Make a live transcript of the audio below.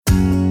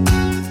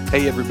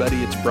Hey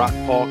everybody, it's Brock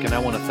Paulk, and I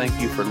want to thank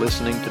you for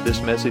listening to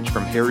this message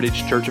from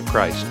Heritage Church of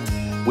Christ.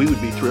 We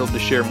would be thrilled to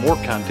share more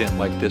content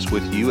like this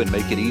with you and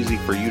make it easy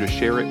for you to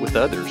share it with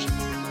others.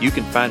 You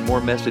can find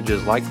more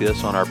messages like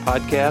this on our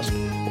podcast,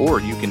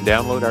 or you can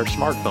download our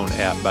smartphone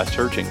app by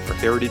searching for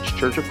Heritage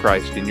Church of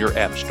Christ in your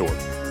app store.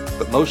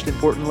 But most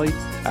importantly,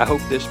 I hope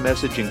this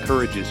message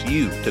encourages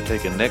you to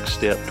take a next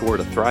step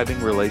toward a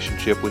thriving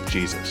relationship with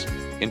Jesus.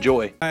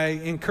 Enjoy. By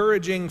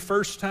encouraging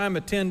first-time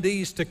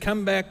attendees to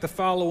come back the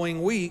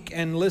following week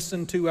and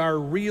listen to our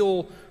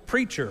real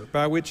preacher,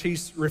 by which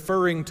he's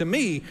referring to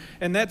me.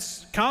 And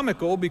that's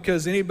comical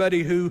because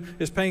anybody who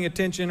is paying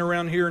attention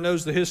around here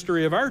knows the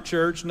history of our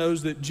church,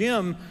 knows that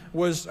Jim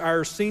was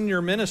our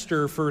senior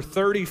minister for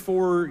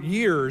 34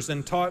 years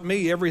and taught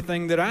me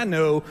everything that I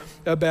know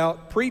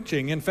about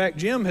preaching. In fact,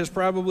 Jim has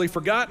probably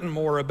forgotten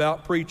more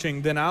about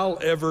preaching than I'll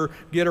ever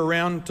get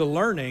around to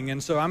learning.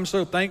 And so I'm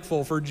so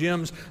thankful for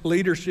Jim's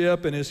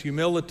leadership and his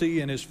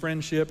humility and his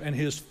friendship and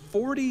his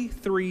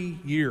 43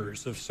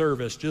 years of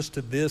service just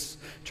to this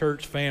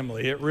church family.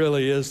 It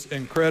really is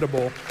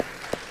incredible.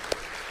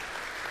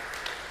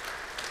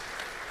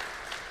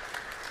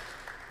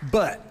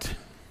 But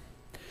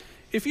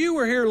if you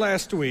were here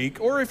last week,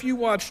 or if you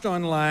watched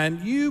online,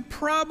 you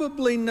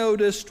probably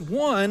noticed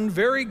one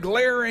very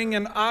glaring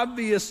and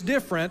obvious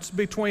difference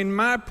between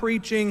my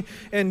preaching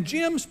and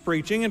Jim's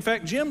preaching. In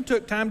fact, Jim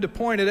took time to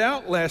point it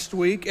out last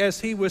week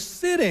as he was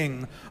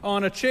sitting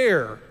on a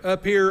chair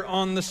up here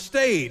on the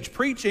stage,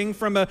 preaching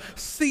from a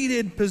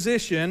seated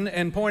position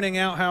and pointing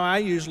out how I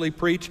usually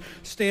preach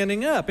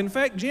standing up. In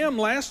fact, Jim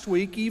last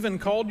week even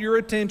called your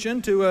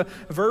attention to a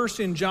verse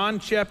in John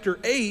chapter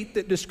 8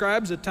 that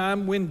describes a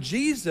time when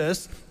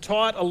Jesus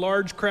taught a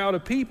large crowd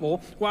of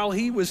people while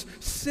he was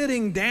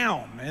sitting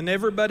down and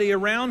everybody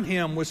around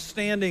him was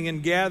standing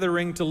and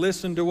gathering to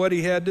listen to what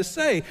he had to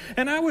say.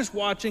 And I was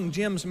watching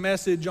Jim's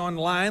message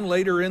online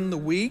later in the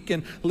week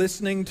and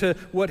listening to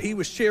what he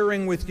was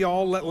sharing with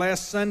y'all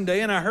last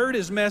Sunday, and I heard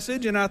his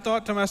message and I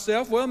thought to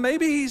myself, well,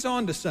 maybe he's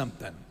on to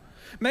something.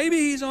 Maybe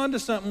he's on to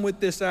something with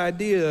this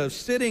idea of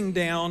sitting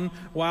down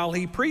while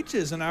he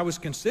preaches. And I was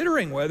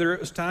considering whether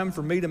it was time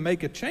for me to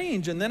make a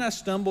change. And then I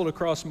stumbled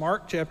across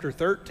Mark chapter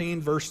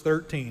 13, verse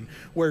 13,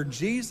 where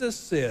Jesus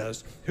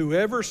says,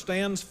 whoever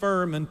stands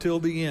firm until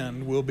the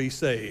end will be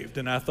saved.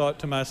 And I thought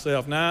to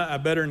myself, nah, I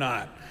better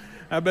not.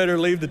 I better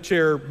leave the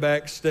chair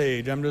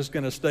backstage. I'm just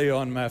going to stay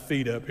on my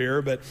feet up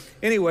here. But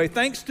anyway,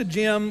 thanks to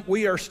Jim,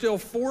 we are still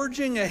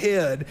forging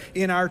ahead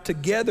in our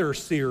Together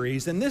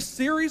series. And this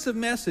series of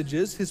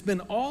messages has been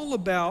all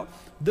about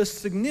the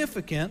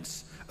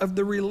significance of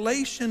the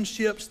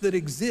relationships that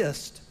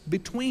exist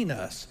between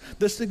us,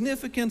 the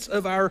significance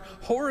of our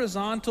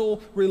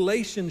horizontal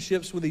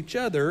relationships with each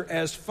other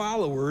as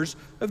followers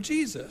of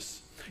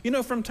Jesus. You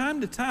know, from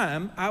time to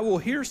time, I will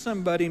hear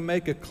somebody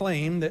make a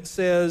claim that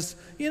says,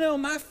 you know,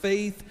 my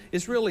faith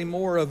is really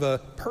more of a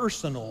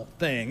personal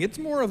thing. It's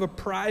more of a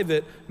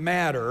private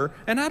matter,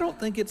 and I don't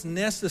think it's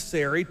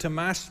necessary to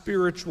my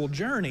spiritual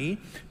journey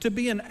to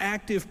be an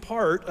active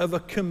part of a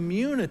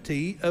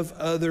community of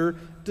other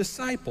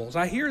disciples.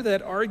 I hear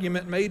that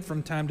argument made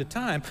from time to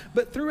time,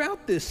 but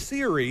throughout this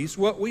series,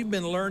 what we've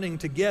been learning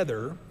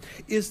together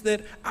is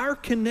that our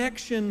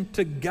connection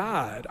to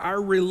God, our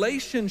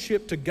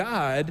relationship to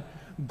God,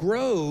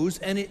 grows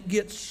and it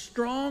gets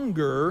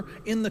stronger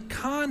in the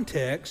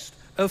context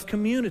of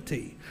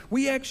community.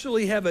 We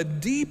actually have a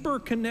deeper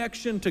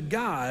connection to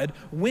God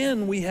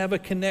when we have a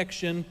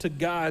connection to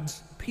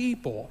God's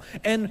people.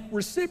 And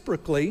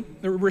reciprocally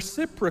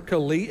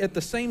at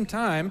the same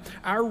time,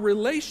 our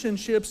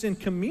relationships in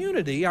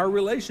community, our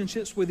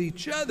relationships with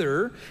each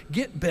other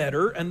get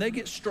better and they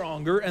get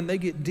stronger and they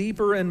get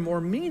deeper and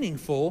more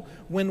meaningful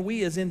when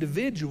we as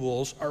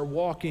individuals are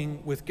walking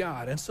with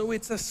God. And so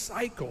it's a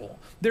cycle.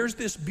 There's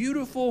this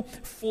beautiful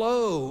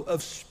flow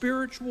of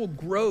spiritual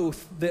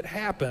growth that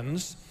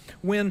happens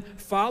when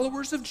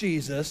followers of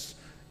Jesus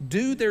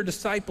do their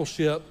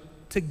discipleship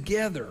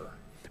together.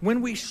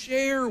 When we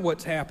share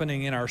what's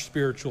happening in our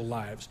spiritual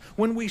lives,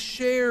 when we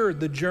share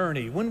the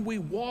journey, when we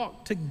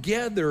walk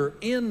together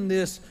in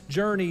this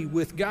journey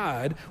with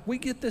God, we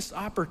get this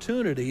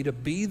opportunity to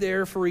be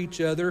there for each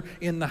other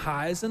in the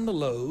highs and the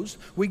lows.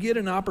 We get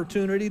an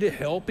opportunity to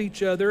help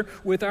each other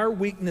with our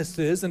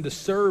weaknesses and to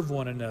serve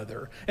one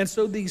another. And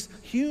so these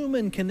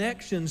human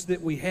connections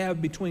that we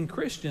have between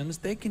Christians,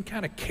 they can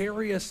kind of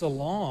carry us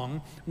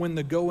along when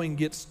the going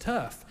gets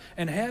tough.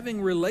 And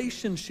having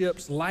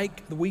relationships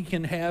like we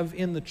can have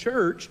in the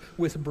church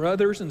with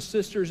brothers and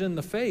sisters in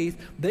the faith,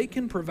 they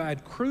can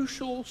provide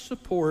crucial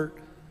support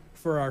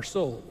for our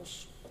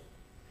souls,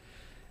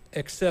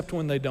 except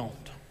when they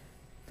don't.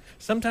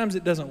 Sometimes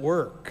it doesn't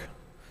work.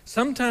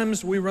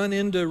 Sometimes we run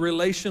into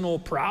relational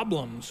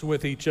problems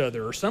with each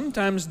other, or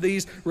sometimes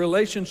these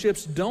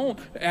relationships don't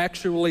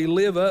actually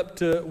live up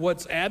to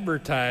what's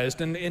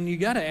advertised. And you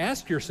got to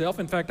ask yourself,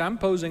 in fact, I'm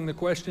posing the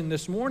question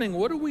this morning,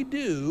 what do we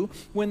do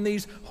when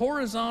these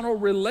horizontal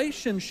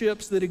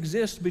relationships that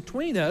exist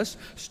between us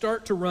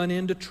start to run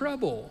into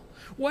trouble?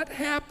 What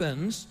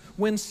happens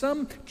when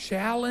some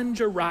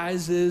challenge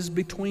arises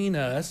between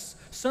us,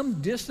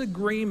 some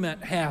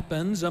disagreement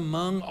happens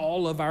among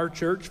all of our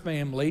church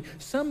family,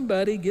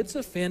 somebody gets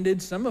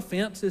offended, some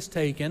offense is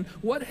taken?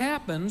 What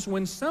happens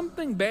when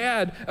something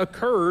bad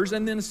occurs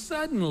and then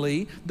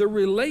suddenly the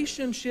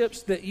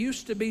relationships that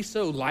used to be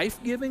so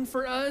life-giving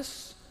for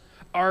us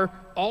are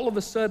all of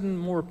a sudden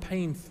more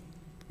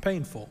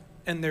painful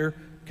and they're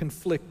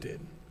conflicted?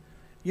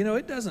 You know,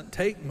 it doesn't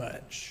take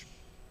much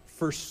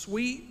for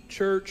sweet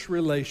church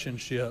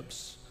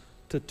relationships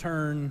to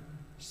turn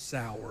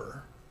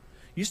sour.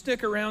 You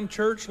stick around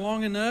church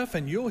long enough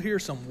and you'll hear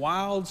some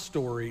wild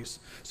stories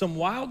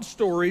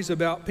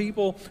about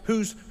people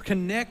whose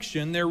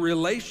connection, their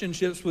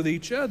relationships with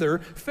each other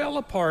fell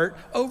apart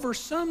over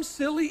some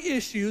silly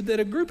issue that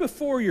a group of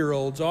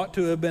 4-year-olds ought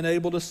to have been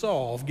able to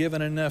solve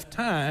given enough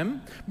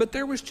time, but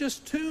there was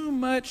just too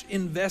much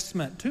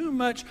investment, too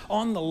much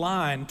on the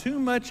line, too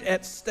much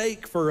at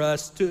stake for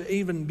us to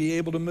even be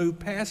able to move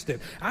past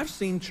it. I've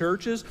seen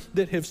churches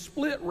that have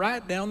split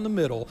right down the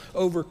middle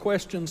over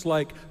questions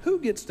like who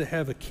gets to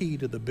have a key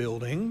to the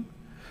building,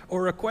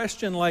 or a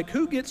question like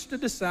who gets to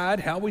decide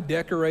how we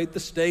decorate the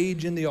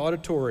stage in the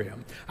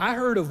auditorium. I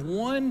heard of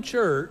one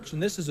church,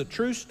 and this is a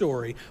true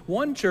story,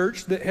 one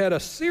church that had a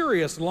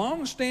serious,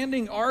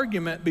 long-standing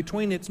argument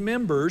between its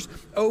members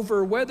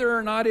over whether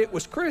or not it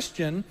was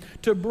Christian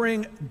to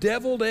bring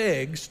deviled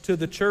eggs to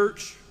the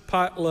church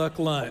potluck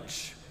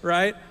lunch,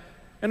 right?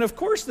 And of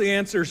course the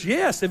answer is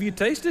yes. Have you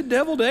tasted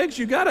deviled eggs?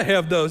 You got to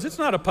have those. It's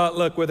not a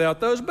potluck without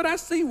those. But I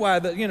see why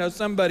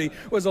somebody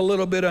was a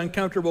little bit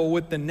uncomfortable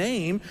with the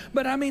name.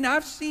 But I mean,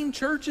 I've seen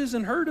churches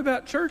and heard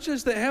about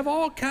churches that have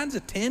all kinds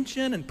of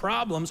tension and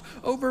problems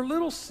over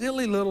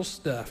silly little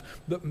stuff.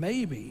 But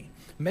maybe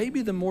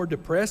the more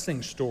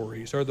depressing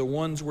stories are the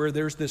ones where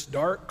there's this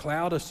dark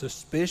cloud of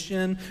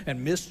suspicion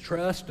and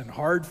mistrust and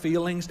hard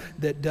feelings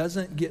that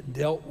doesn't get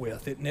dealt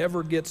with. It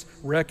never gets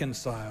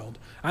reconciled.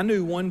 I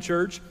knew one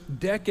church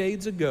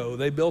decades ago.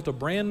 They built a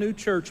brand new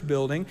church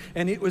building,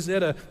 and it was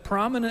at a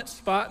prominent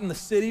spot in the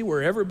city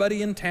where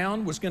everybody in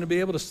town was going to be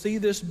able to see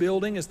this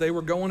building as they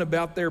were going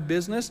about their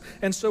business.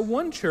 And so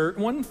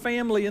one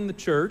family in the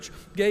church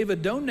gave a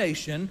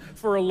donation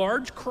for a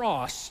large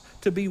cross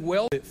to be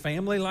welded.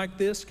 Family like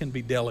this can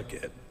be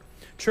delicate.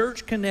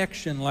 Church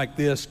connection like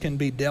this can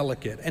be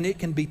delicate, and it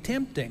can be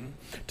tempting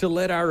to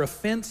let our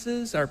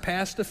offenses, our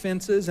past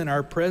offenses, and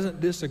our present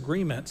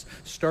disagreements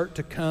start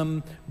to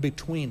come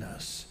between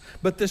us.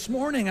 But this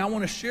morning, I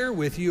want to share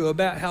with you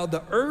about how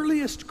the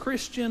earliest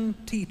Christian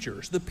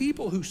teachers, the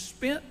people who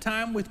spent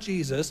time with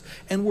Jesus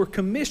and were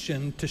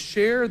commissioned to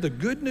share the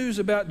good news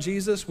about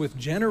Jesus with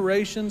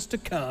generations to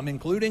come,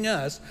 including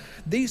us,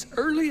 these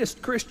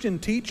earliest Christian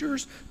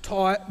teachers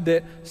taught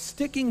that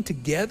sticking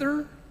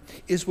together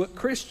is what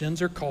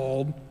Christians are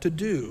called to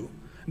do.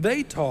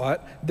 They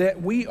taught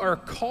that we are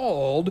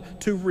called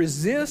to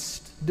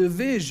resist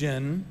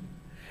division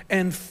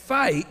and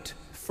fight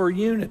for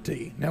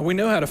unity. Now, we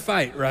know how to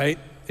fight, right?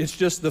 It's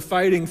just the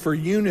fighting for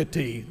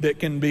unity that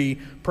can be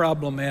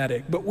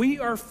problematic. But we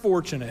are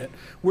fortunate.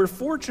 We're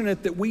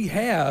fortunate that we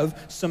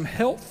have some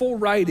helpful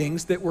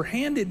writings that were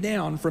handed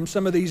down from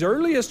some of these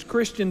earliest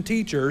Christian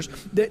teachers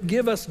that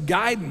give us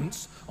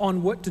guidance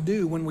on what to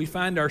do when we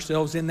find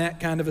ourselves in that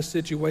kind of a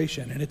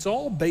situation. And it's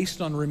all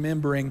based on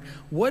remembering,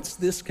 what's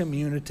this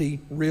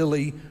community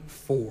really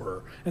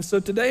for? And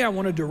so today I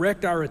want to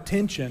direct our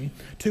attention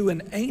to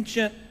an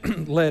ancient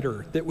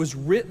letter that was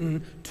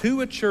written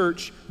to a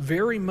church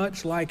very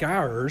much like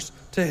ours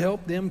to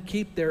help them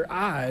keep their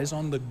eyes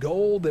on the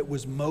goal that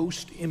was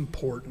most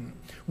important.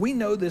 We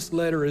know this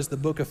letter as the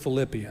book of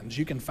Philippians.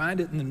 You can find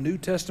it in the New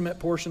Testament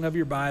portion of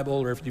your Bible,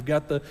 or if you've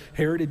got the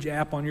Heritage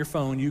app on your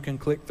phone, you can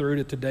click through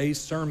to today's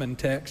sermon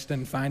text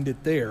and find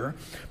it there.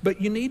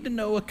 But you need to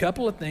know a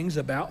couple of things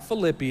about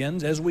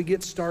Philippians as we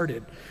get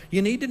started.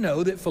 You need to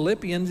know that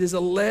Philippians is a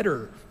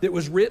letter that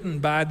was written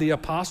by the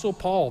Apostle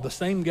Paul, the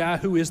same guy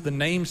who is the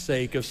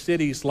namesake of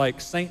cities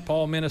like St.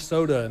 Paul,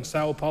 Minnesota, and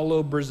Sao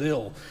Paulo,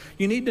 Brazil.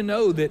 You need to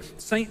know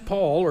that St.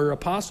 Paul, or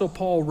Apostle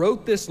Paul,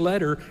 wrote this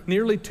letter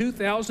nearly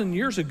 2,000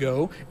 years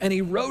ago, and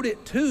he wrote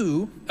it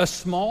to a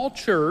small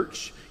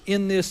church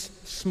in this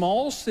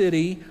small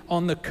city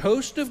on the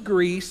coast of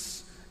Greece,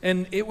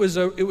 and it was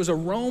a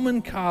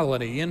Roman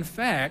colony. In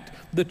fact,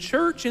 the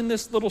church in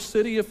this little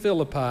city of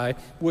Philippi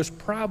was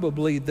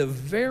probably the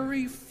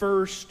very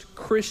first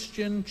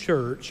Christian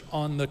church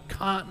on the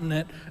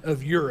continent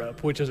of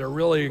Europe, which is a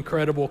really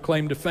incredible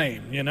claim to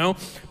fame, you know?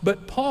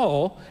 But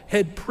Paul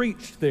had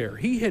preached there.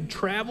 He had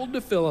traveled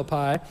to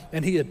Philippi,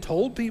 and he had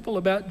told people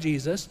about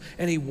Jesus,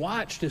 and he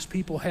watched as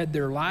people had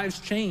their lives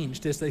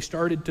changed as they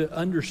started to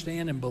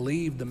understand and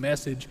believe the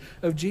message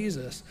of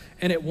Jesus.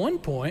 And at one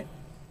point,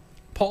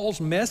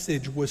 Paul's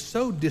message was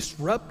so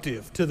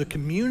disruptive to the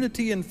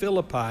community in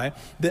Philippi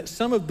that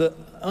some of the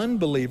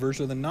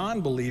unbelievers or the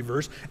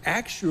non-believers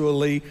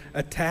actually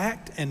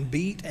attacked and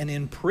beat and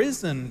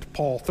imprisoned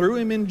Paul, threw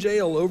him in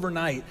jail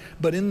overnight.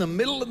 But in the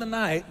middle of the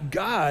night,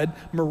 God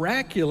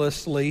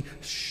miraculously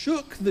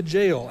shook the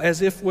jail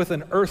as if with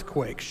an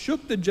earthquake,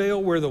 shook the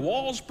jail where the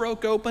walls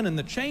broke open and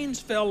the chains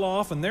fell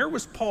off, and there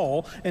was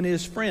Paul and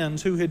his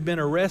friends who had been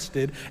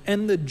arrested,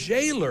 and the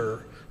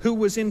jailer who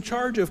was in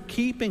charge of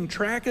keeping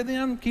track of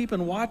them,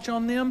 keeping watch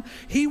on them,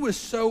 he was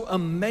so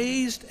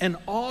amazed and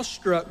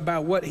awestruck by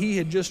what he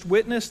had just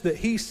witnessed that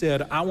he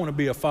said, I want to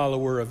be a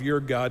follower of your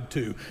God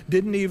too.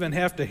 Didn't even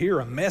have to hear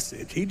a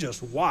message. He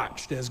just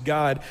watched as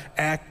God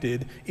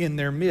acted in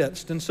their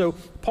midst. And so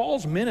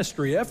Paul's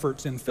ministry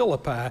efforts in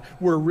Philippi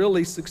were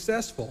really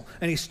successful.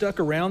 And he stuck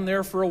around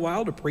there for a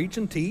while to preach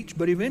and teach,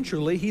 but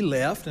eventually he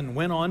left and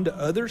went on to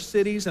other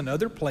cities and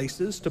other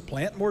places to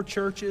plant more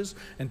churches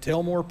and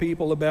tell more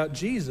people about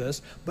Jesus.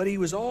 But he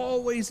was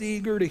always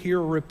eager to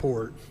hear a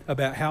report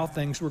about how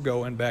things were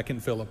going back in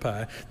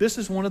Philippi. This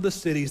is one of the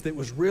cities that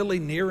was really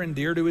near and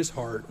dear to his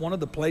heart, one of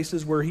the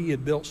places where he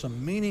had built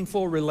some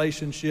meaningful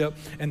relationship,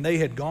 and they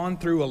had gone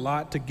through a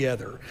lot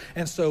together.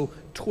 And so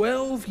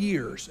 12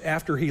 years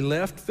after he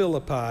left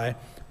Philippi,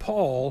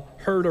 Paul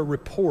heard a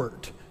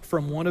report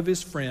from one of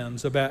his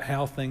friends about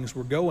how things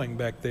were going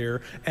back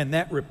there, and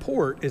that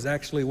report is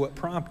actually what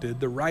prompted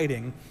the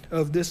writing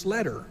of this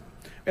letter.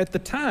 At the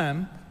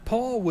time,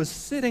 Paul was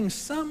sitting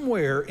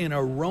somewhere in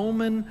a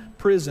Roman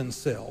prison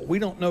cell. We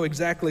don't know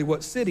exactly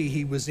what city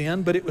he was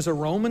in, but it was a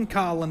Roman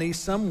colony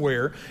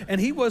somewhere, and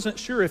he wasn't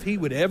sure if he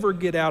would ever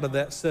get out of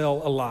that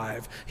cell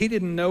alive. He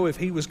didn't know if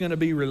he was going to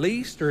be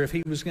released or if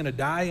he was going to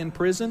die in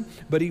prison,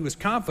 but he was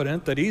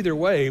confident that either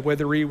way,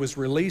 whether he was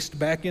released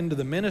back into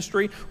the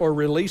ministry or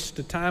released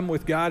to time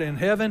with God in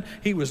heaven,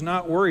 he was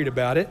not worried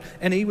about it,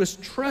 and he was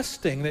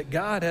trusting that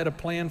God had a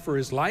plan for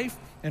his life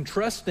and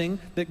trusting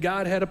that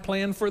God had a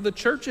plan for the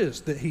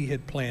churches that he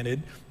had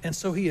planted. And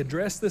so he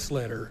addressed this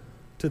letter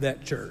to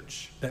that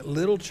church, that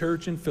little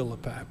church in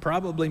Philippi,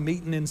 probably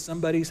meeting in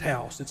somebody's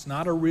house. It's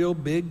not a real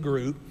big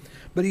group,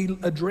 but he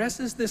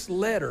addresses this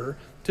letter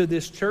to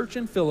this church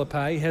in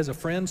Philippi. He has a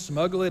friend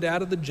smuggle it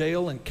out of the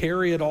jail and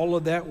carry it all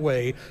of that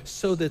way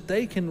so that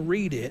they can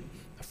read it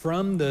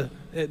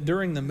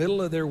during the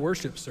middle of their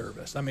worship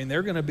service. I mean,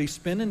 they're going to be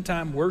spending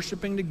time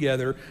worshiping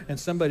together, and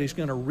somebody's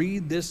going to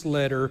read this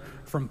letter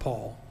from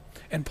Paul.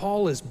 And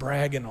Paul is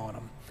bragging on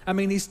them. I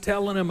mean, he's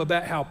telling them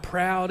about how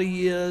proud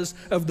he is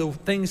of the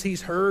things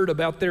he's heard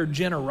about their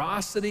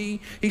generosity.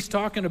 He's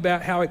talking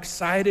about how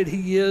excited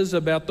he is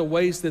about the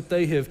ways that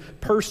they have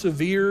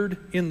persevered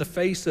in the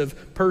face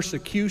of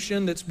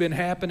persecution that's been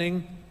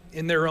happening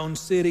in their own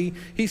city.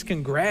 He's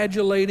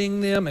congratulating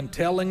them and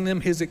telling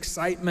them his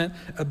excitement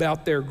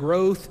about their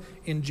growth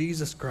in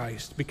Jesus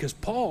Christ, because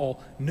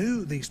Paul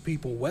knew these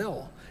people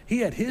well. He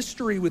had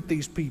history with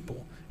these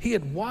people. He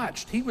had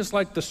watched. He was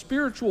like the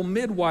spiritual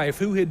midwife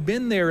who had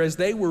been there as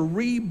they were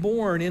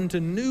reborn into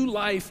new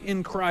life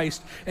in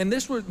Christ. And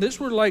this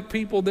were like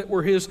people that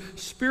were his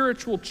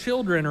spiritual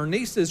children or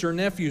nieces or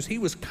nephews. He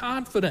was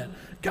confident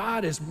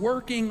God is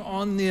working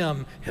on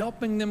them,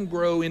 helping them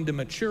grow into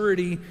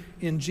maturity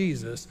in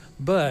Jesus.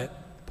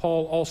 But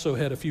Paul also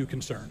had a few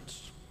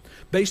concerns.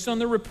 Based on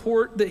the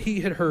report that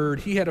he had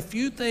heard, he had a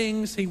few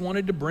things he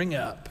wanted to bring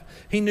up.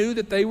 He knew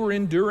that they were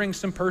enduring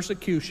some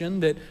persecution,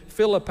 that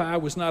Philippi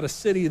was not a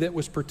city that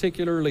was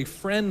particularly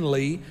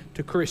friendly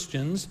to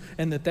Christians,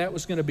 and that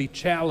was going to be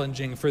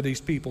challenging for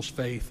these people's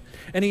faith.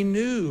 And he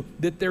knew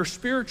that their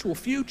spiritual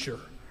future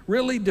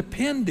really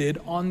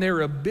depended on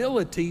their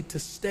ability to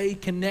stay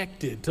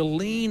connected, to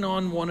lean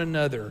on one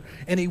another.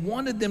 And he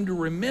wanted them to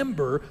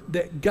remember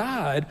that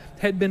God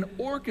had been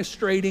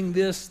orchestrating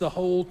this the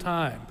whole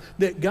time,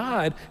 that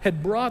God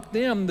had brought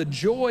them the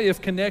joy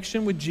of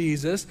connection with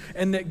Jesus,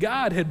 and that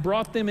God had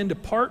brought them into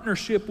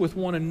partnership with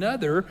one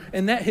another,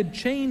 and that had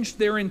changed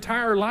their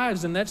entire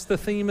lives. And that's the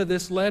theme of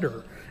this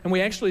letter. And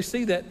we actually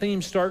see that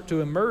theme start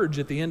to emerge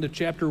at the end of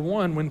chapter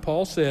 1 when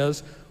Paul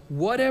says,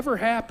 whatever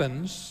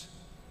happens,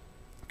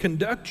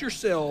 conduct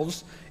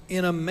yourselves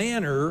in a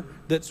manner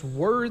that's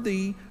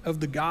worthy of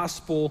the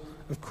gospel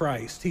of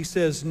Christ. He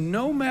says,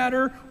 no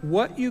matter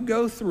what you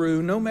go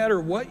through, no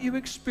matter what you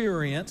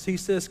experience, he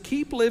says,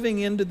 keep living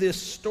into this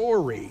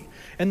story.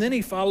 And then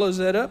he follows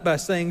that up by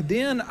saying,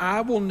 then I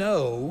will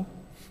know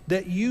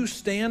that you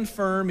stand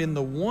firm in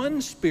the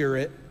one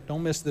Spirit,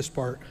 don't miss this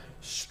part,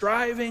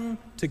 striving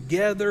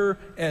together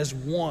as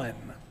one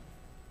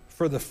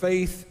for the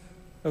faith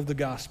of the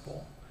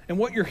gospel. And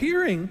what you're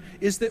hearing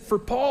is that for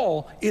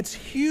Paul, it's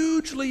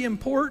hugely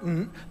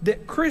important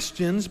that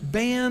Christians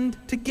band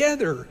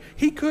together.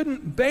 He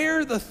couldn't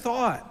bear the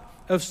thought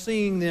of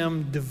seeing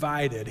them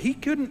divided. He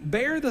couldn't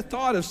bear the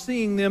thought of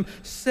seeing them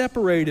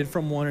separated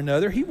from one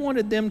another. He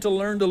wanted them to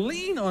learn to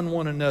lean on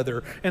one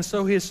another. And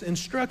so his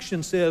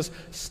instruction says,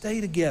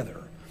 stay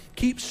together.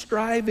 Keep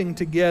striving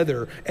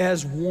together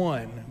as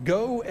one.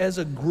 Go as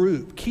a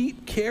group.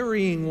 Keep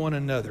carrying one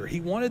another. He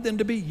wanted them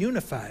to be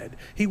unified.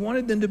 He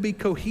wanted them to be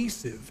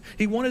cohesive.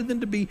 He wanted them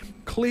to be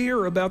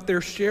clear about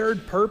their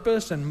shared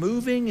purpose and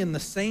moving in the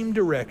same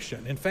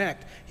direction. In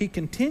fact, he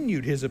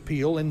continued his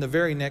appeal in the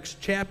very next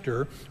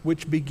chapter,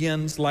 which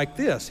begins like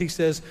this. He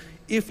says,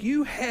 if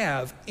you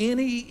have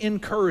any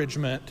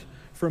encouragement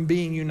from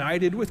being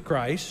united with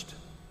Christ,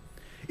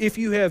 if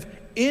you have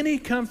any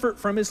comfort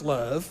from his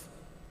love,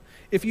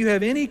 if you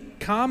have any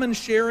common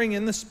sharing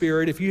in the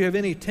Spirit, if you have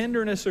any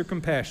tenderness or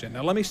compassion.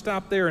 Now let me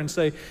stop there and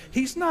say,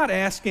 he's not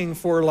asking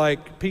for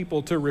like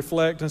people to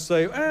reflect and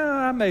say,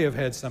 I may have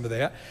had some of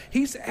that.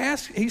 He's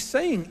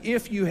saying,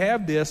 if you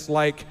have this,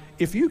 like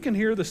if you can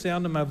hear the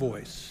sound of my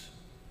voice,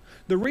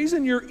 the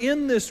reason you're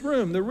in this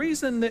room, the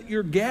reason that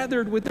you're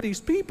gathered with these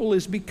people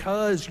is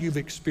because you've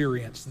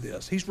experienced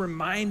this. He's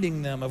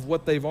reminding them of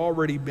what they've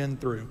already been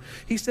through.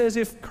 He says,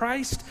 if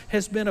Christ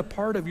has been a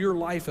part of your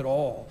life at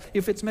all,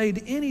 if it's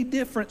made any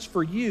difference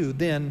for you,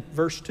 then,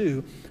 verse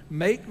 2,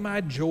 make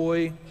my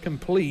joy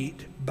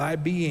complete by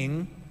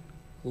being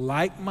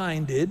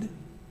like-minded,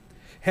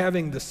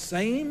 having the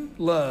same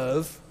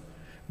love,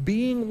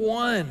 being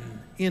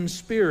one in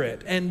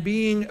spirit, and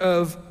being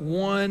of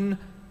one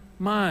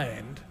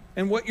mind.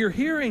 And what you're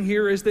hearing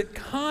here is that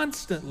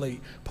constantly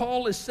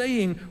Paul is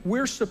saying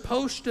we're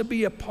supposed to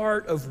be a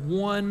part of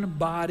one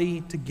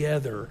body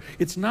together.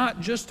 It's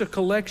not just a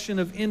collection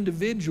of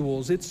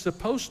individuals. It's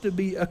supposed to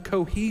be a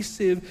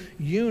cohesive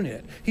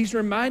unit. He's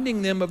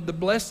reminding them of the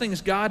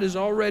blessings God has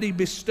already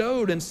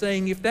bestowed and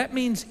saying if that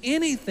means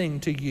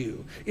anything to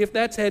you, if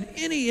that's had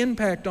any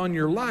impact on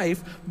your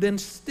life, then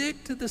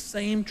stick to the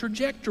same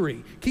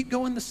trajectory. Keep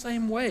going the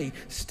same way.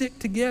 Stick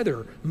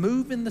together.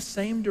 Move in the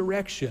same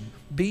direction.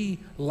 Be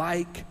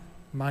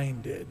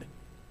like-minded.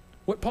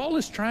 What Paul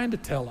is trying to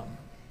tell them,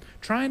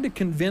 trying to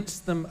convince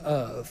them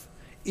of,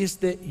 is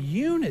that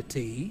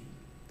unity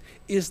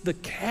is the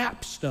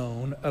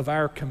capstone of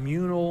our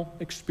communal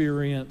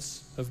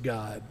experience of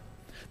God.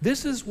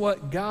 This is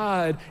what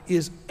God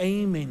is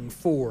aiming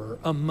for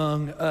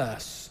among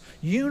us.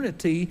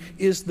 Unity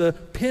is the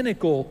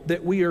pinnacle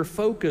that we are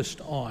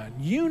focused on.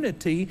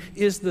 Unity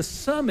is the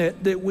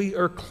summit that we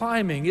are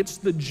climbing. It's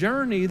the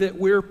journey that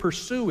we're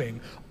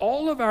pursuing.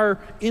 All of our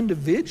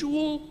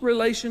individual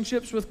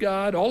relationships with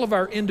God, all of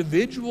our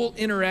individual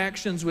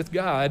interactions with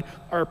God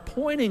are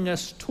pointing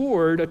us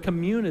toward a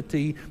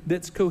community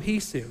that's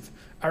cohesive.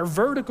 Our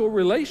vertical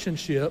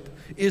relationship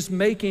is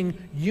making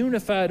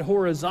unified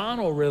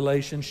horizontal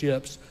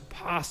relationships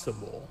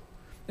possible.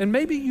 And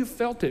maybe you've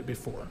felt it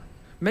before.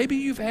 Maybe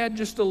you've had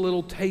just a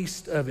little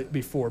taste of it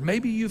before.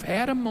 Maybe you've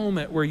had a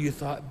moment where you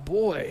thought,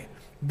 boy,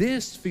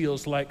 this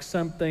feels like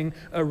something,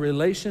 a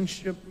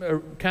relationship, a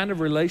kind of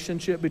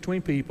relationship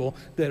between people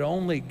that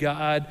only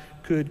God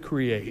could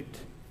create.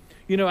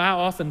 You know, I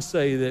often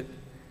say that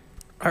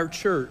our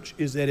church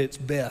is at its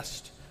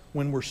best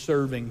when we're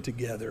serving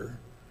together.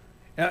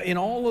 In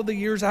all of the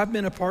years I've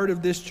been a part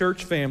of this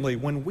church family,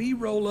 when we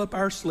roll up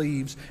our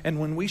sleeves and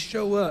when we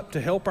show up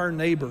to help our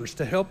neighbors,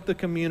 to help the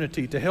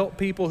community, to help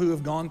people who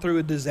have gone through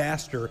a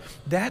disaster,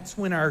 that's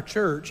when our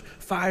church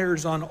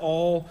fires on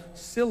all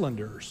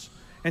cylinders.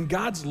 And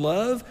God's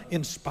love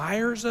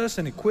inspires us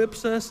and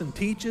equips us and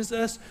teaches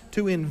us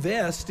to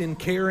invest in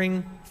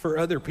caring for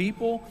other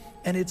people,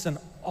 and it's an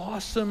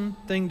awesome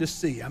thing to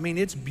see. I mean,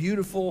 it's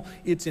beautiful,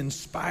 it's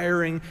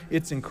inspiring,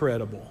 it's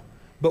incredible.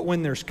 But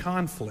when there's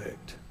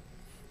conflict,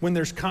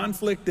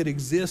 that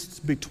exists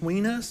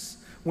between us,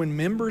 when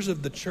members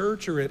of the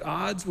church are at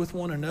odds with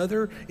one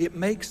another, it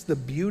makes the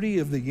beauty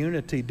of the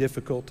unity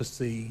difficult to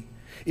see.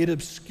 It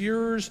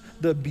obscures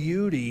the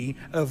beauty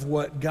of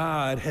what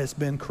God has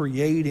been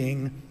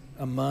creating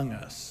among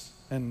us.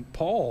 And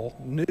Paul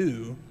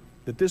knew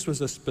that this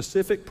was a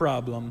specific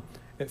problem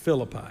at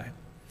Philippi.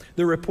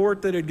 The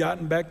report that had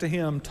gotten back to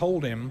him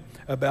told him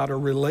about a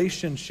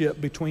relationship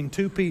between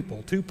two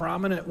people, two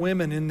prominent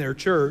women in their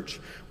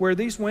church, where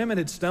these women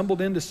had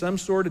stumbled into some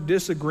sort of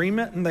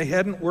disagreement and they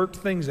hadn't worked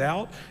things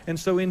out. And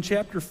so in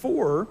chapter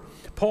 4,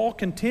 Paul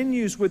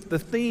continues with the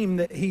theme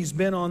that he's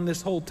been on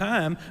this whole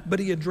time, but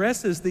he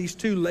addresses these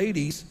two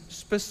ladies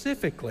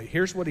specifically.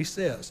 Here's what he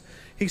says.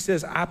 He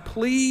says, I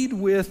plead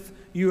with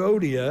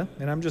Euodia,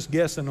 and I'm just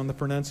guessing on the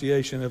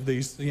pronunciation of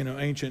these,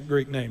 ancient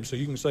Greek names, so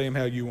you can say them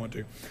how you want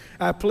to.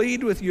 I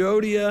plead with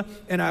Euodia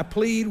and I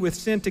plead with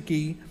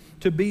Syntyche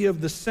to be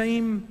of the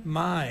same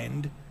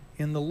mind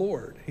in the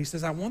Lord. He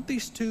says, I want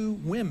these two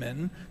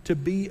women to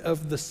be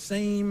of the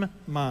same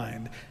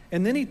mind.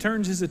 And then he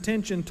turns his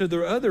attention to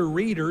the other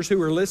readers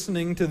who are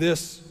listening to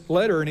this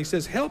letter, and he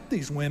says, help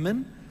these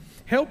women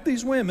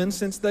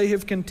since they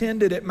have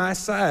contended at my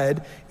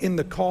side in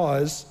the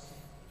cause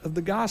of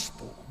the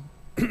gospel.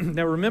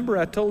 Now remember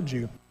I told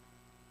you,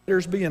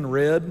 letters being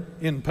read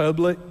in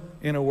public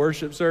in a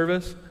worship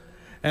service,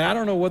 and I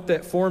don't know what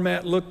that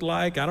format looked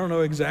like. I don't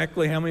know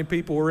exactly how many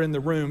people were in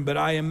the room, but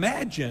I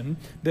imagine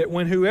that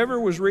when whoever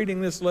was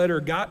reading this letter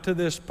got to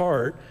this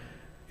part,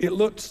 it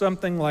looked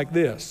something like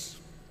this.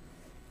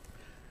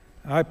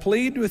 I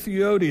plead with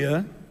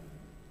Euodia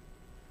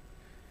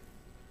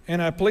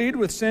And I plead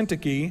with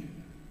Syntyche,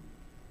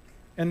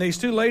 and these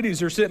two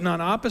ladies are sitting on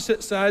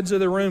opposite sides of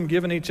the room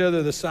giving each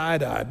other the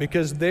side eye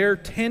because their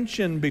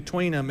tension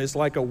between them is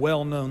like a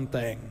well-known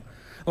thing.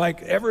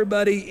 Like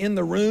everybody in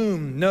the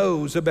room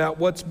knows about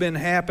what's been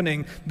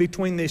happening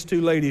between these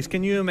two ladies.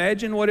 Can you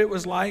imagine what it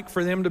was like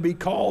for them to be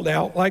called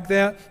out like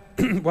that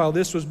while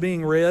this was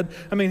being read?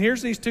 I mean,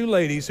 here's these two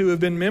ladies who have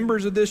been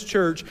members of this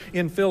church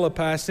in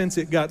Philippi since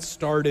it got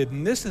started,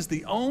 and this is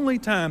the only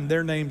time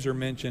their names are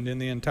mentioned in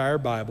the entire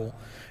Bible.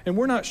 And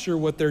we're not sure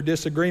what their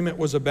disagreement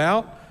was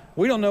about.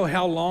 We don't know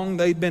how long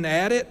they'd been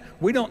at it.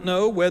 We don't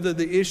know whether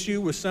the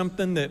issue was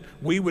something that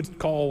we would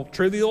call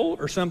trivial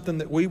or something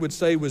that we would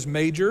say was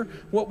major.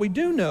 What we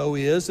do know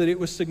is that it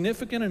was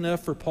significant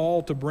enough for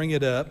Paul to bring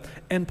it up.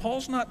 And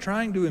Paul's not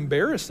trying to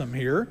embarrass them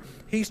here.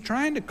 He's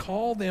trying to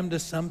call them to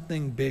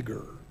something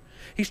bigger.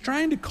 He's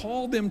trying to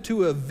call them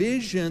to a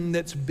vision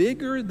that's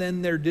bigger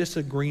than their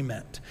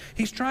disagreement.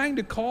 He's trying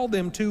to call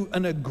them to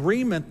an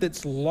agreement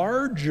that's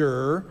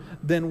larger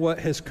than what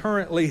has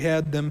currently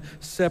had them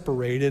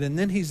separated. And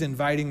then he's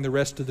inviting the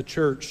rest of the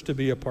church to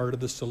be a part of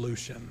the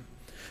solution.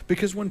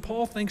 Because when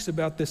Paul thinks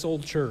about this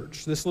old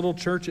church, this little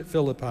church at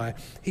Philippi,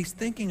 he's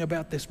thinking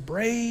about this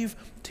brave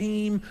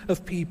team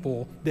of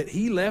people that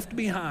he left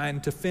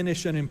behind to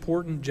finish an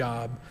important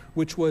job,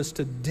 which was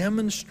to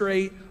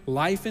demonstrate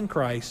life in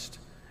Christ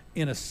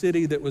in a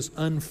city that was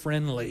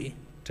unfriendly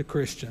to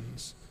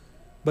Christians.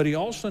 But he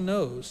also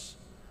knows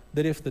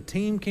that if the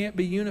team can't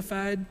be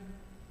unified,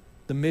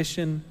 the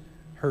mission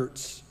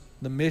hurts.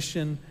 The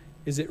mission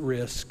is at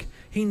risk.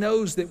 He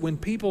knows that when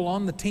people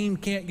on the team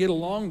can't get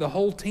along, the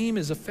whole team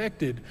is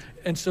affected.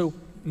 And so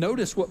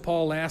notice what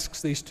Paul asks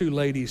these two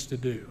ladies to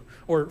do.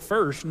 Or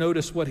first,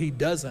 notice what he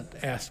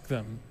doesn't ask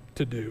them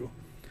to do.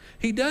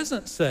 He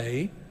doesn't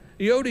say,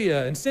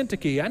 Euodia and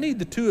Syntyche, I need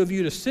the two of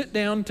you to sit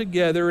down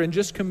together and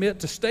just commit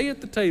to stay at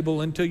the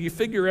table until you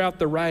figure out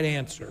the right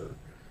answer.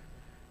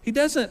 He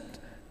doesn't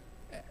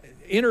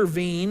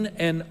intervene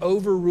and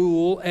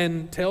overrule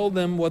and tell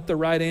them what the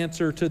right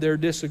answer to their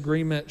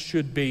disagreement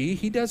should be.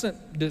 He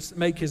doesn't just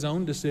make his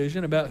own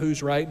decision about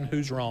who's right and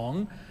who's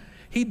wrong.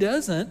 He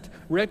doesn't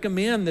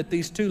recommend that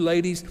these two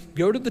ladies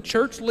go to the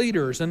church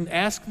leaders and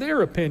ask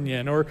their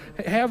opinion or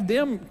have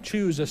them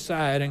choose a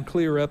side and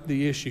clear up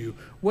the issue.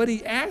 What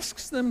he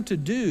asks them to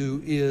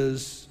do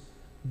is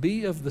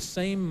be of the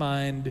same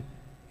mind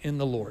in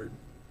the Lord.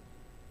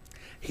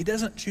 He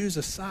doesn't choose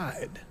a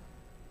side.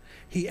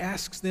 He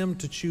asks them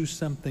to choose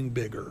something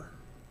bigger.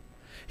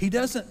 He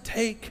doesn't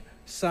take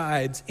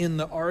sides in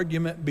the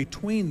argument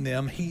between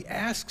them. He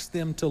asks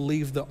them to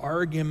leave the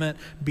argument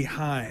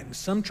behind.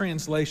 Some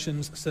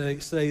translations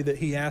say that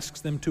he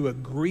asks them to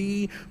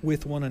agree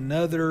with one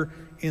another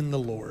in the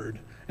Lord.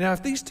 Now,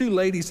 if these two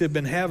ladies have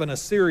been having a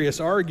serious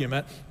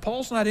argument,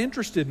 Paul's not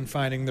interested in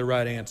finding the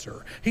right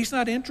answer. He's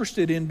not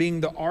interested in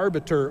being the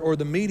arbiter or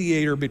the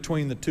mediator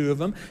between the two of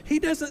them. He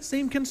doesn't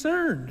seem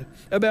concerned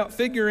about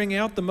figuring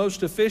out the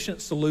most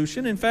efficient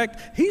solution. In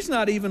fact, he's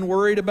not even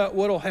worried about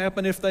what will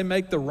happen if they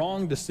make the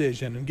wrong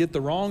decision and get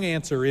the wrong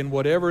answer in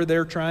whatever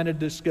they're trying to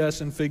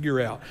discuss and figure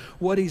out.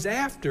 What he's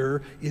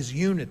after is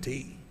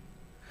unity.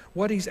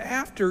 What he's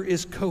after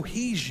is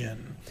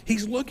cohesion.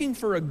 He's looking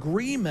for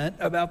agreement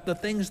about the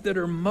things that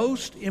are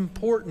most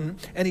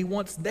important, and he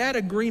wants that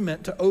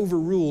agreement to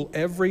overrule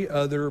every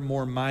other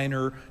more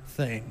minor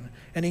thing.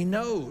 And he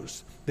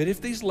knows that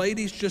if these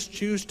ladies just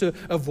choose to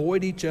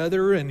avoid each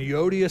other and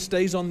Euodia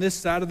stays on this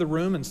side of the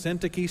room and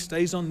Syntyche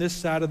stays on this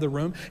side of the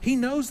room, he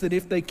knows that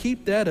if they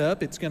keep that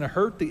up, it's going to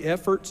hurt the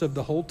efforts of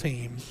the whole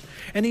team.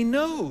 And he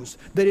knows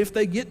that if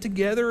they get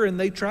together and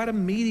they try to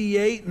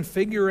mediate and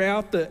figure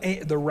out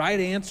the right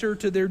answer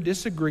to their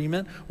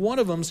disagreement, one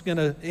of them's going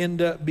to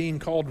end up being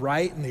called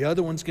right and the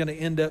other one's going to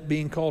end up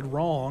being called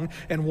wrong.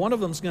 And one of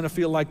them's going to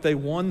feel like they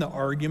won the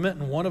argument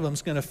and one of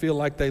them's going to feel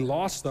like they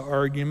lost the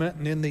argument.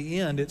 And in the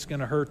end, it's going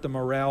to hurt the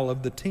morale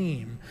of the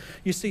team.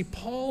 You see,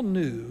 Paul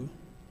knew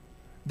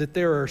that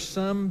there are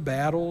some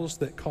battles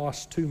that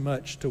cost too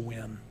much to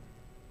win.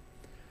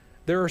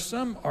 There are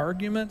some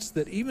arguments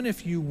that even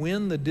if you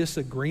win the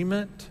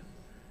disagreement,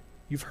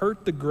 you've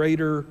hurt the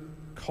greater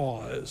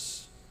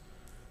cause.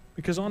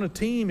 Because on a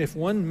team, if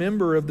one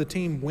member of the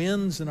team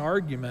wins an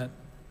argument,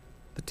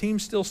 the team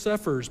still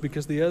suffers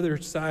because the other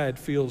side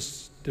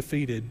feels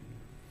defeated.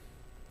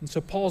 And so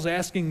Paul's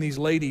asking these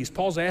ladies,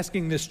 Paul's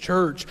asking this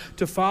church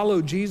to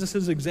follow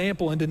Jesus'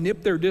 example and to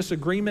nip their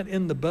disagreement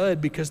in the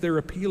bud because they're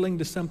appealing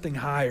to something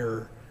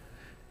higher.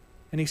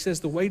 And he says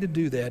the way to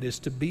do that is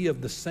to be of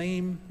the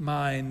same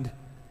mind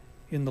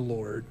in the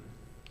Lord.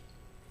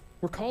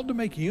 We're called to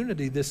make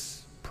unity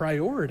this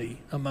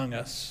priority among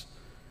us.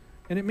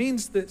 And it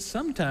means that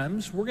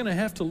sometimes we're going to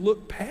have to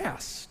look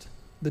past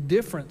the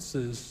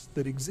differences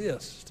that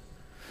exist.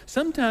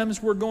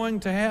 Sometimes we're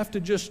going to have to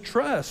just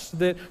trust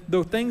that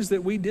the things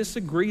that we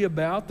disagree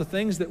about, the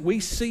things that we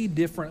see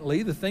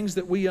differently, the things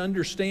that we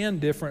understand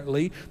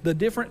differently, the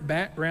different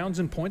backgrounds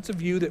and points of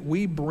view that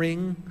we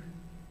bring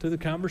to the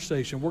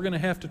conversation, we're going to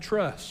have to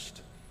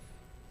trust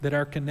that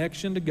our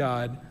connection to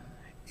God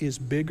is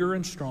bigger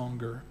and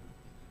stronger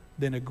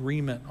than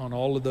agreement on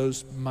all of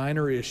those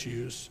minor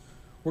issues,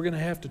 we're going to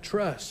have to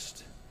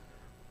trust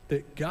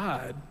that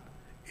God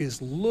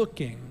is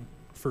looking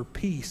for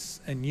peace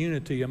and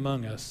unity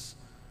among us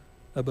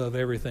above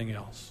everything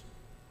else.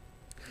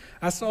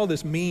 I saw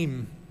this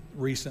meme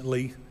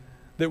recently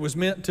that was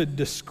meant to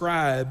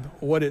describe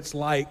what it's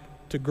like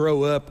to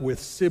grow up with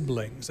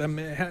siblings. I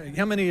mean,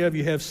 how many of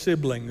you have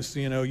siblings?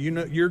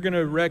 You're going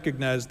to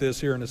recognize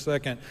this here in a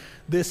second.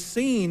 This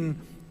scene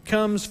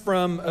comes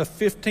from a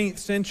 15th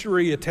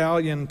century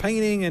Italian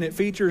painting, and it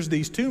features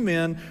these two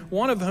men,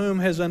 one of whom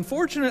has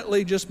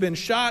unfortunately just been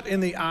shot in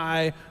the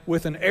eye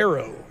with an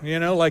arrow.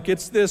 Like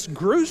it's this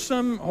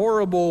gruesome,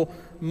 horrible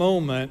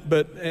moment,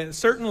 but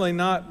certainly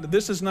not,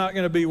 this is not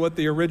going to be what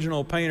the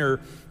original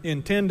painter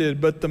intended.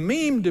 But the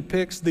meme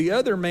depicts the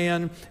other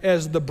man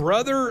as the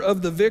brother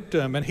of the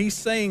victim, and he's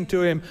saying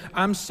to him,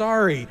 "I'm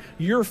sorry,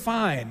 you're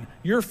fine,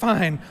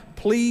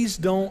 please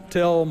don't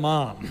tell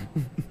Mom."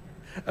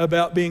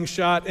 about being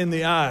shot in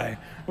the eye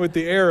with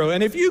the arrow.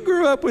 And if you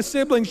grew up with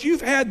siblings,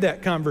 you've had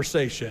that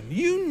conversation.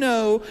 You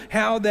know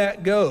how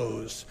that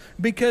goes.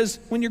 Because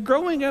when you're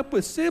growing up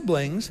with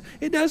siblings,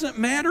 it doesn't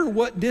matter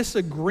what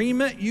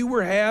disagreement you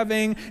were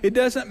having. It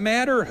doesn't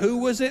matter who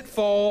was at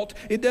fault.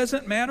 It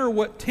doesn't matter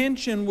what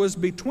tension was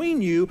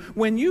between you.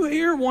 When you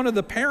hear one of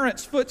the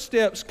parents'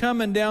 footsteps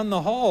coming down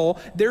the hall,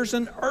 there's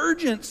an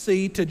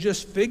urgency to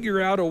just figure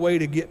out a way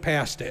to get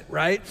past it,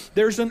 right?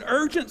 There's an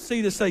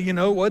urgency to say, you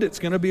know what, it's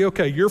going to be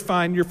okay. You're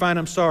fine,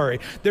 I'm sorry.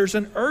 There's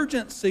an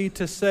urgency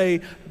to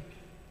say,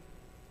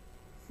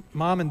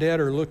 Mom and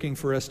Dad are looking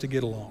for us to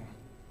get along.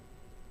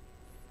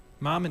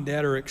 Mom and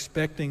Dad are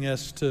expecting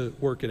us to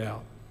work it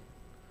out.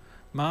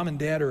 Mom and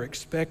Dad are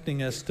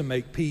expecting us to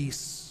make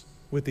peace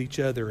with each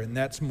other, and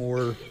that's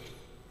more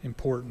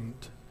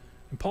important.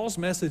 And Paul's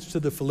message to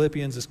the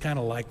Philippians is kind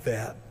of like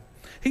that.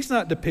 He's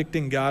not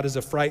depicting God as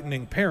a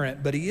frightening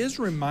parent, but he is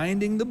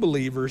reminding the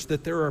believers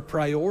that there are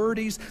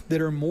priorities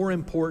that are more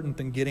important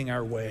than getting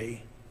our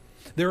way.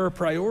 There are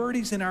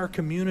priorities in our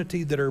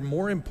community that are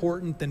more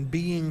important than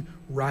being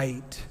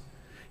right.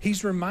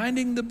 He's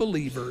reminding the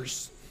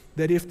believers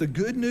that if the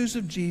good news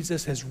of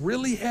Jesus has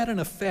really had an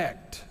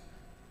effect,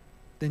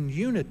 then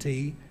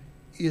unity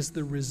is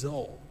the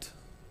result.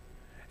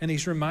 And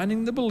he's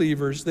reminding the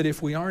believers that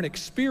if we aren't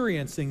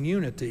experiencing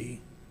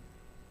unity,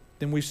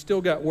 then we've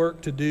still got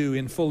work to do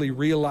in fully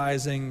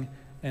realizing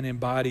and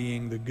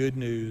embodying the good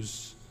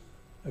news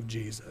of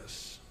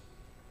Jesus.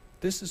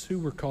 This is who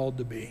we're called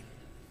to be.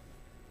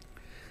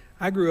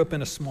 I grew up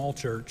in a small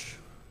church,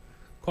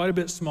 quite a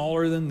bit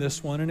smaller than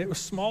this one, and it was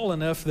small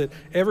enough that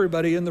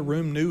everybody in the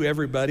room knew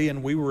everybody,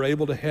 and we were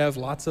able to have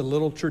lots of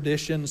little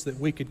traditions that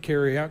we could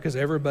carry out because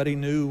everybody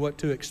knew what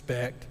to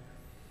expect.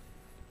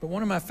 But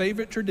one of my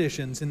favorite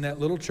traditions in that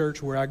little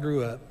church where I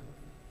grew up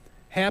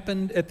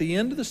happened at the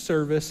end of the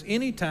service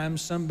anytime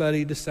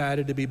somebody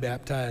decided to be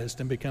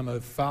baptized and become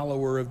a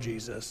follower of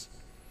Jesus.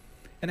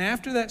 And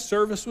after that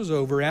service was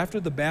over, after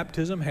the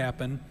baptism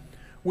happened,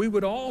 we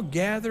would all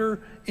gather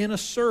in a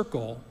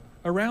circle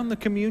around the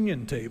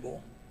communion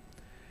table.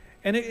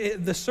 And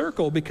the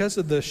circle, because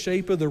of the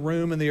shape of the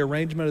room and the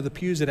arrangement of the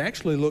pews, it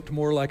actually looked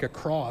more like a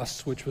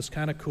cross, which was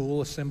kind of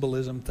cool, a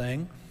symbolism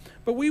thing.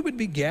 But we would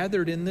be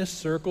gathered in this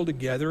circle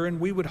together, and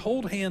we would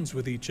hold hands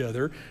with each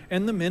other,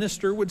 and the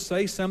minister would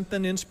say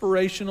something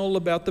inspirational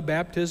about the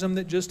baptism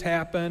that just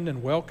happened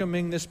and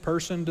welcoming this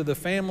person to the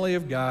family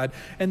of God,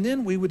 and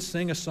then we would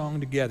sing a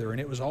song together,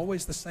 and it was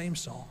always the same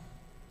song,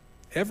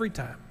 every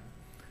time.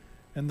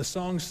 And the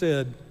song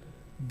said,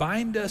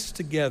 "Bind us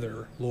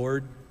together,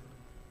 Lord.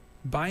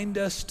 Bind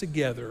us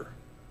together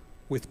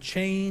with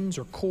chains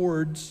or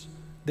cords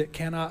that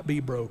cannot be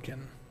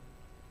broken."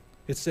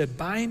 It said,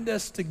 "Bind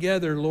us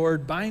together,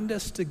 Lord. Bind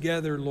us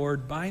together,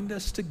 Lord. Bind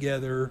us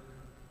together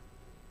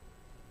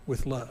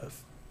with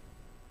love."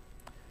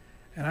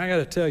 And I got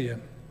to tell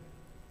you,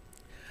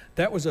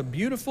 that was a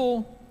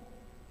beautiful,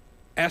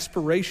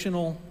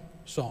 aspirational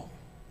song.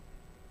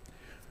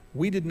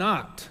 We did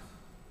not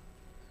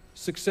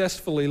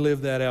successfully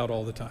live that out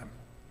all the time,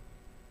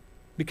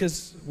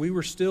 because we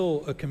were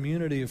still a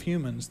community of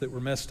humans that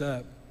were messed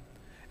up.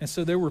 And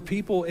so there were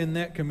people in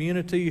that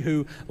community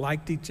who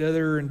liked each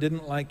other and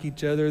didn't like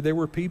each other. There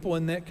were people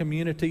in that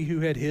community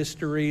who had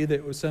history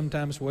that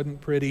sometimes wasn't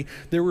pretty.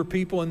 There were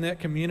people in that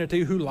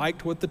community who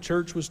liked what the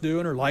church was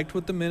doing or liked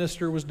what the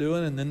minister was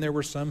doing, and then there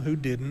were some who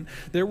didn't.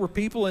 There were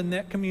people in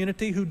that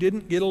community who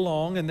didn't get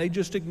along, and they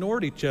just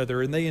ignored each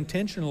other, and they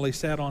intentionally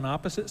sat on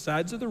opposite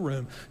sides of the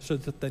room so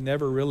that they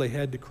never really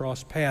had to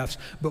cross paths.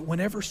 But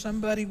whenever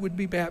somebody would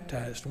be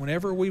baptized,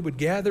 whenever we would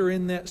gather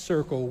in that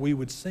circle, we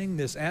would sing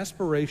this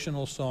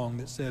aspirational song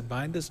that said,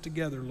 "Bind us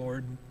together,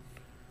 Lord.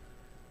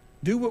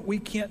 Do what we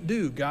can't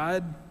do,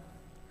 God.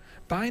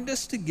 Bind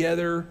us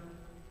together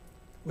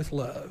with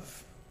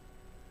love.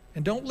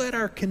 And don't let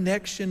our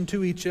connection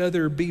to each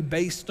other be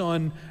based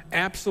on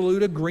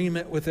absolute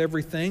agreement with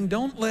everything.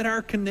 Don't let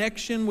our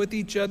connection with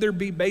each other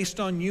be based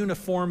on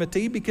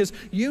uniformity, because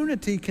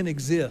unity can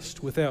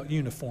exist without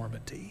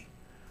uniformity.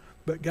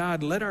 But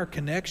God, let our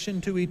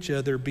connection to each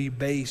other be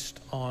based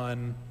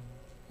on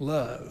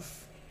love."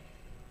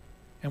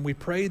 And we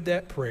prayed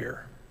that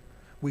prayer.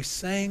 We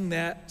sang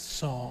that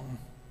song,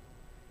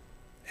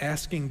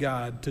 asking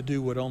God to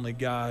do what only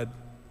God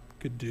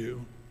could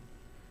do.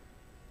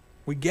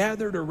 We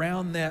gathered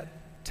around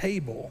that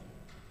table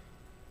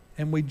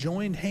and we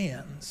joined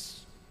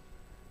hands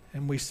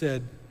and we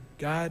said,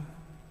 God,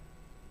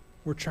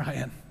 we're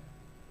trying.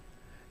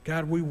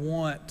 God, we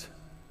want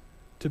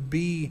to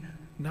be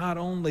not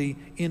only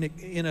in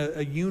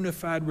a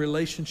unified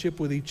relationship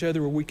with each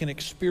other where we can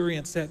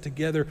experience that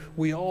together,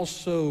 we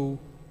also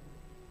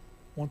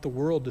want the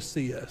world to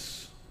see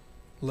us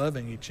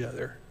loving each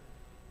other.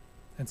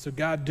 And so,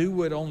 God, do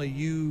what only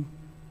you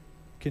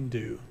can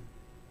do.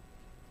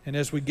 And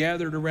as we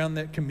gathered around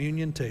that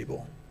communion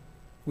table,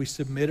 we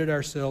submitted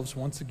ourselves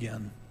once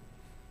again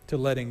to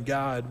letting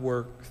God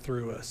work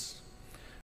through us.